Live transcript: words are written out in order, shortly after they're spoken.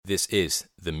This is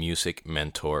the Music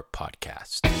Mentor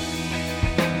Podcast.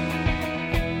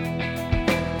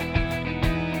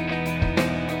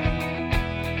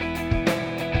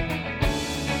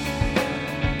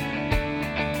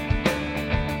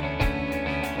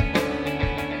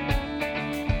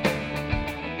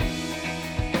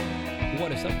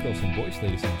 What is up, girls and boys,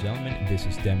 ladies and gentlemen? This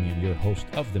is Demian, your host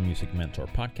of the Music Mentor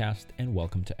Podcast, and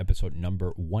welcome to episode number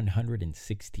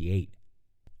 168.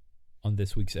 On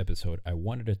this week's episode, I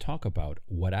wanted to talk about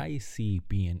what I see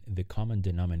being the common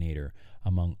denominator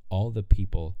among all the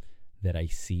people that I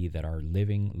see that are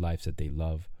living lives that they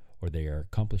love or they are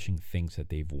accomplishing things that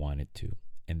they've wanted to.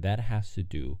 And that has to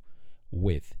do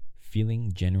with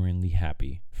feeling genuinely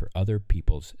happy for other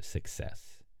people's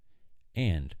success.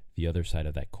 And the other side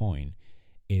of that coin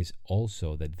is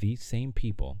also that these same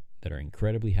people that are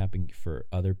incredibly happy for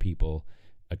other people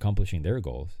accomplishing their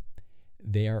goals,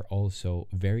 they are also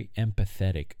very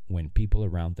empathetic when people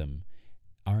around them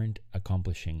aren't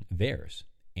accomplishing theirs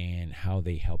and how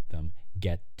they help them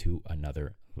get to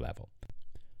another level.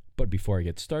 But before I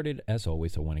get started, as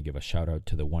always, I want to give a shout out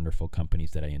to the wonderful companies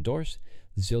that I endorse: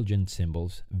 Zildjian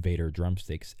Cymbals, Vader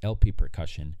Drumsticks, LP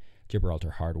Percussion,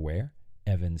 Gibraltar Hardware,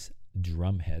 Evans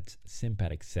Drumheads,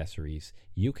 Simpad Accessories,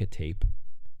 Yucca Tape,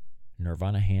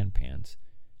 Nirvana Handpans,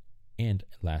 and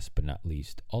last but not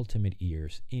least, Ultimate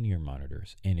Ears in-ear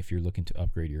monitors. And if you're looking to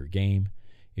upgrade your game,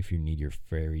 if you need your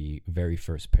very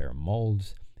first pair of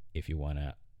molds, if you want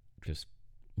to just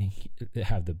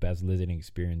have the best listening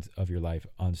experience of your life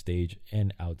on stage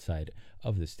and outside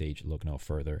of the stage, look no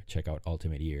further. Check out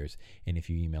Ultimate Ears. And if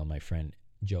you email my friend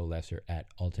Joe Lesser at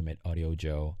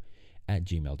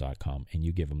ultimateaudiojoe@gmail.com and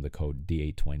you give him the code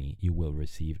DA20, you will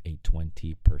receive a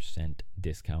 20%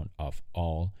 discount off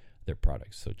all their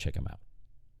products. So check them out.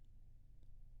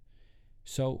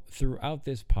 So throughout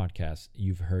this podcast,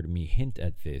 you've heard me hint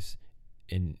at this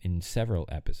in several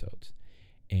episodes.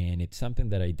 And it's something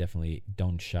that I definitely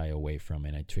don't shy away from.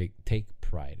 And I take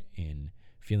pride in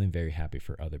feeling very happy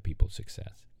for other people's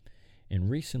success. And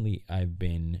recently I've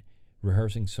been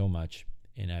rehearsing so much,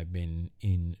 and I've been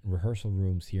in rehearsal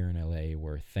rooms here in LA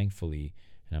where thankfully,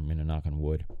 and I'm going to knock on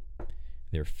wood,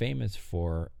 they're famous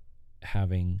for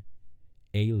having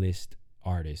A-list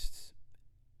artists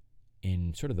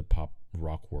in sort of the pop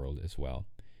rock world as well,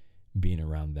 being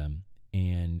around them.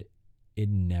 And it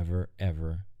never,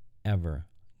 ever, ever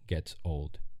gets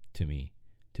old to me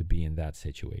to be in that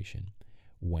situation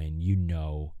when you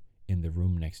know in the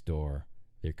room next door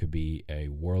there could be a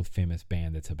world famous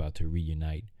band that's about to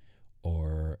reunite,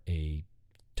 or a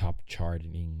top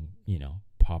charting,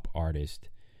 pop artist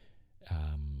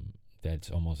that's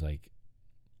almost like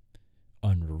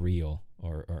unreal,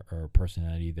 or a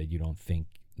personality that you don't think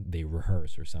they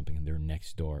rehearse or something, and they're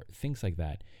next door. Things like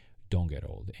that don't get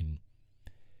old. And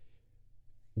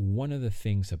one of the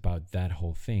things about that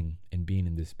whole thing and being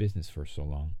in this business for so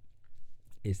long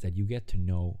is that you get to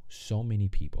know so many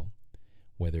people,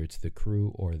 whether it's the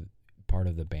crew or part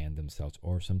of the band themselves,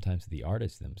 or sometimes the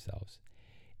artists themselves.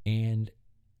 And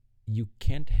you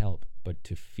can't help but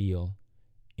to feel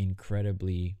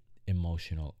incredibly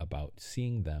emotional about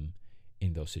seeing them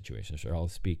in those situations. Or I'll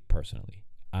speak personally.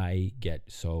 I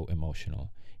get so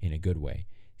emotional in a good way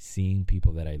seeing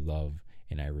people that I love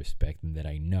and I respect and that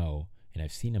I know, and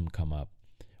I've seen them come up,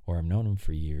 or I've known them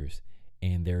for years,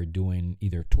 and they're doing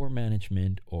either tour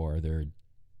management or they're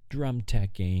drum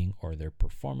teching or they're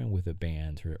performing with a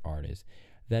band or artist.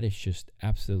 That is just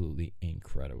absolutely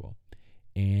incredible.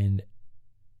 And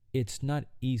it's not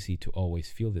easy to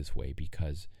always feel this way,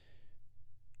 because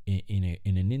in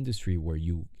an industry where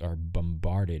you are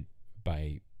bombarded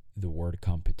by the word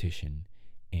competition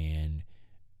and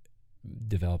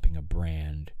developing a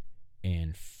brand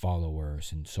and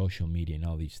followers and social media and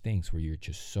all these things, where you're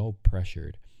just so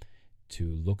pressured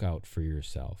to look out for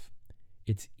yourself,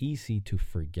 it's easy to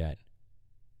forget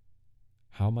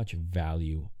how much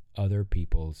value other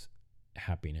people's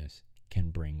happiness can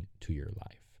bring to your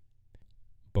life.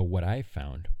 But what I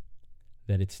found,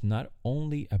 that it's not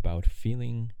only about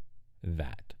feeling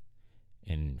that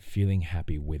and feeling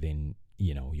happy within,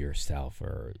 yourself,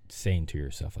 or saying to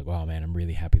yourself like, "Oh man, I'm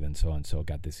really happy that so-and-so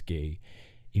got this gig,"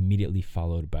 immediately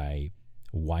followed by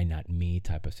 "why not me"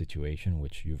 type of situation,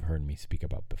 which you've heard me speak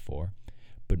about before.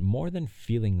 But more than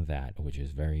feeling that, which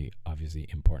is very obviously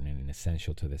important and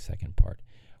essential to the second part,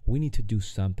 we need to do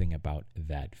something about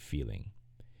that feeling.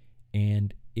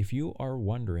 And if you are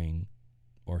wondering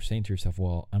or saying to yourself,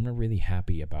 "Well, I'm not really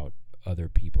happy about other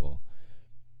people's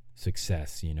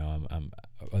success, I'm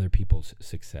other people's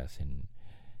success," and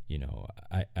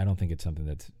I don't think it's something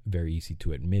that's very easy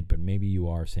to admit, but maybe you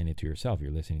are saying it to yourself.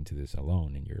 You're listening to this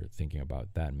alone and you're thinking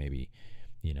about that. Maybe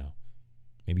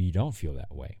Maybe you don't feel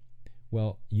that way.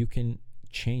 Well, you can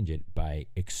change it by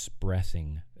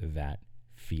expressing that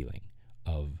feeling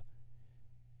of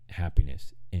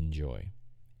happiness and joy.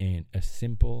 And a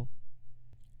simple,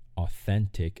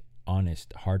 authentic,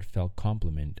 honest, heartfelt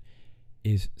compliment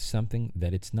is something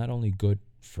that it's not only good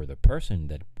for the person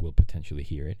that will potentially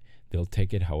hear it. They'll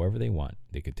take it however they want.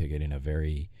 They could take it in a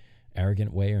very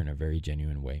arrogant way or in a very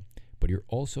genuine way. But you're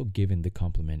also giving the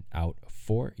compliment out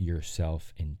for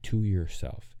yourself and to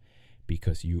yourself,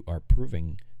 because you are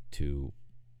proving to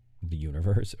the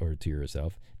universe or to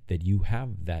yourself that you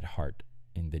have that heart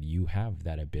and that you have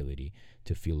that ability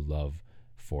to feel love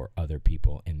for other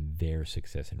people and their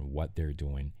success and what they're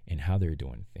doing and how they're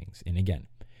doing things. And again,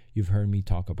 you've heard me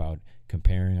talk about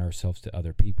comparing ourselves to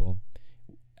other people,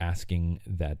 asking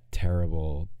that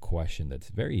terrible question that's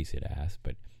very easy to ask,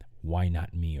 but why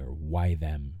not me, or why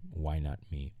them, why not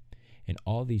me? And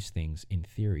all these things in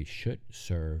theory should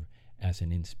serve as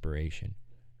an inspiration.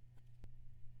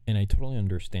 And I totally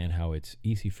understand how it's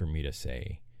easy for me to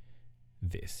say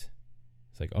this.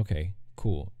 It's like, okay,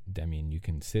 cool, Demian, you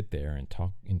can sit there and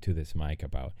talk into this mic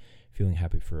about feeling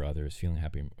happy for others,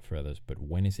 but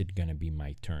when is it going to be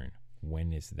my turn?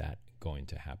 When is that going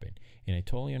to happen? And I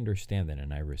totally understand that,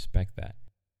 and I respect that.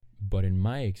 But in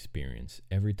my experience,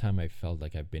 every time I felt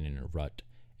like I've been in a rut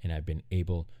and I've been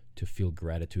able to feel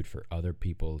gratitude for other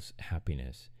people's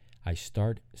happiness, I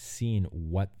start seeing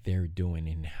what they're doing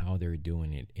and how they're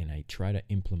doing it, and I try to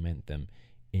implement them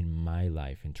in my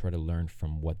life and try to learn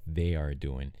from what they are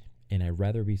doing. And I'd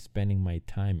rather be spending my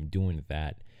time doing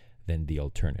that than the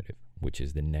alternative, which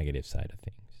is the negative side of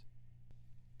things.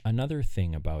 Another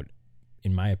thing about,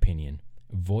 in my opinion,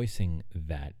 voicing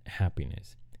that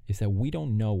happiness is that we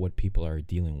don't know what people are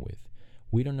dealing with.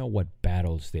 We don't know what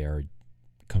battles they are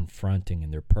confronting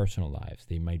in their personal lives.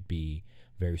 They might be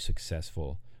very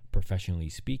successful professionally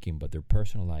speaking, but their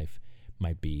personal life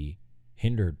might be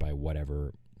hindered by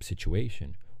whatever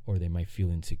situation, or they might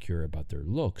feel insecure about their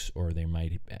looks, or they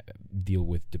might deal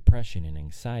with depression and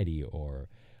anxiety or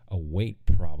a weight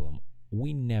problem.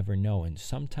 We never know. And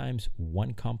sometimes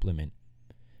one compliment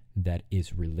that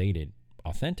is related,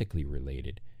 authentically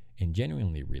related, and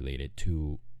genuinely related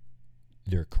to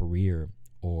their career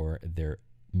or their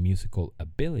musical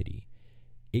ability,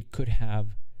 it could have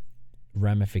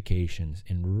ramifications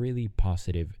and really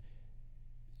positive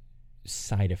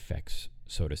side effects,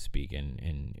 so to speak.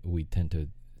 And we tend to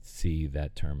see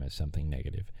that term as something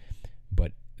negative.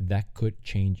 But that could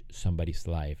change somebody's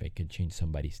life. It could change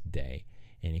somebody's day.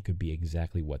 And it could be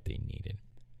exactly what they needed.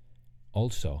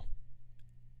 Also,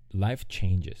 life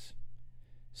changes.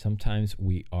 Sometimes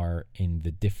we are in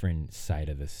the different side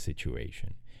of the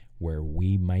situation where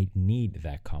we might need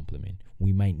that compliment.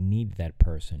 We might need that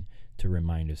person to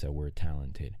remind us that we're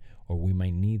talented, or we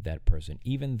might need that person,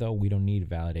 even though we don't need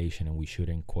validation and we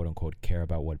shouldn't, quote unquote, care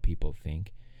about what people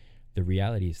think. The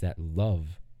reality is that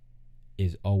love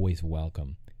is always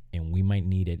welcome, and we might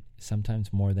need it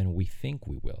sometimes more than we think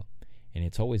we will. And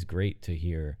it's always great to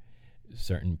hear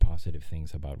certain positive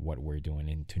things about what we're doing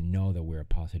and to know that we're a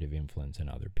positive influence on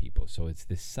other people. So it's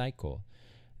this cycle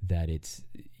that it's,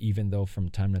 even though from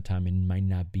time to time it might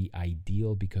not be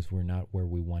ideal because we're not where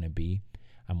we want to be,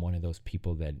 I'm one of those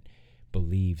people that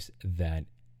believes that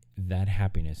that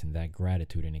happiness and that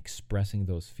gratitude and expressing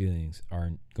those feelings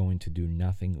are going to do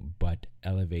nothing but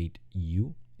elevate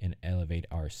you and elevate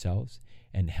ourselves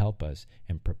and help us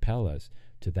and propel us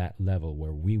to that level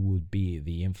where we would be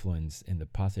the influence and the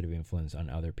positive influence on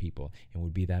other people, and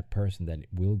would be that person that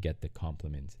will get the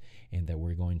compliments, and that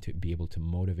we're going to be able to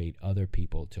motivate other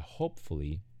people to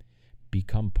hopefully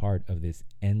become part of this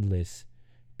endless,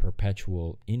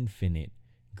 perpetual, infinite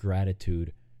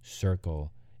gratitude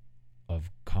circle of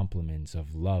compliments,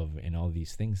 of love, and all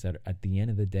these things that at the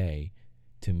end of the day,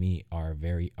 to me, are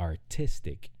very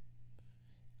artistic.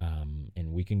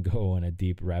 And we can go on a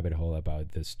deep rabbit hole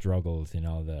about the struggles and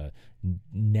all the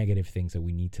negative things that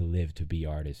we need to live to be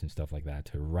artists and stuff like that,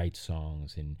 to write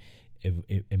songs and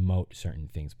emote certain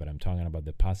things. But I'm talking about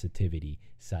the positivity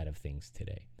side of things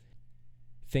today.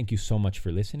 Thank you so much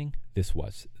for listening. This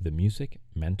was the Music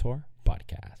Mentor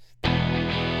Podcast.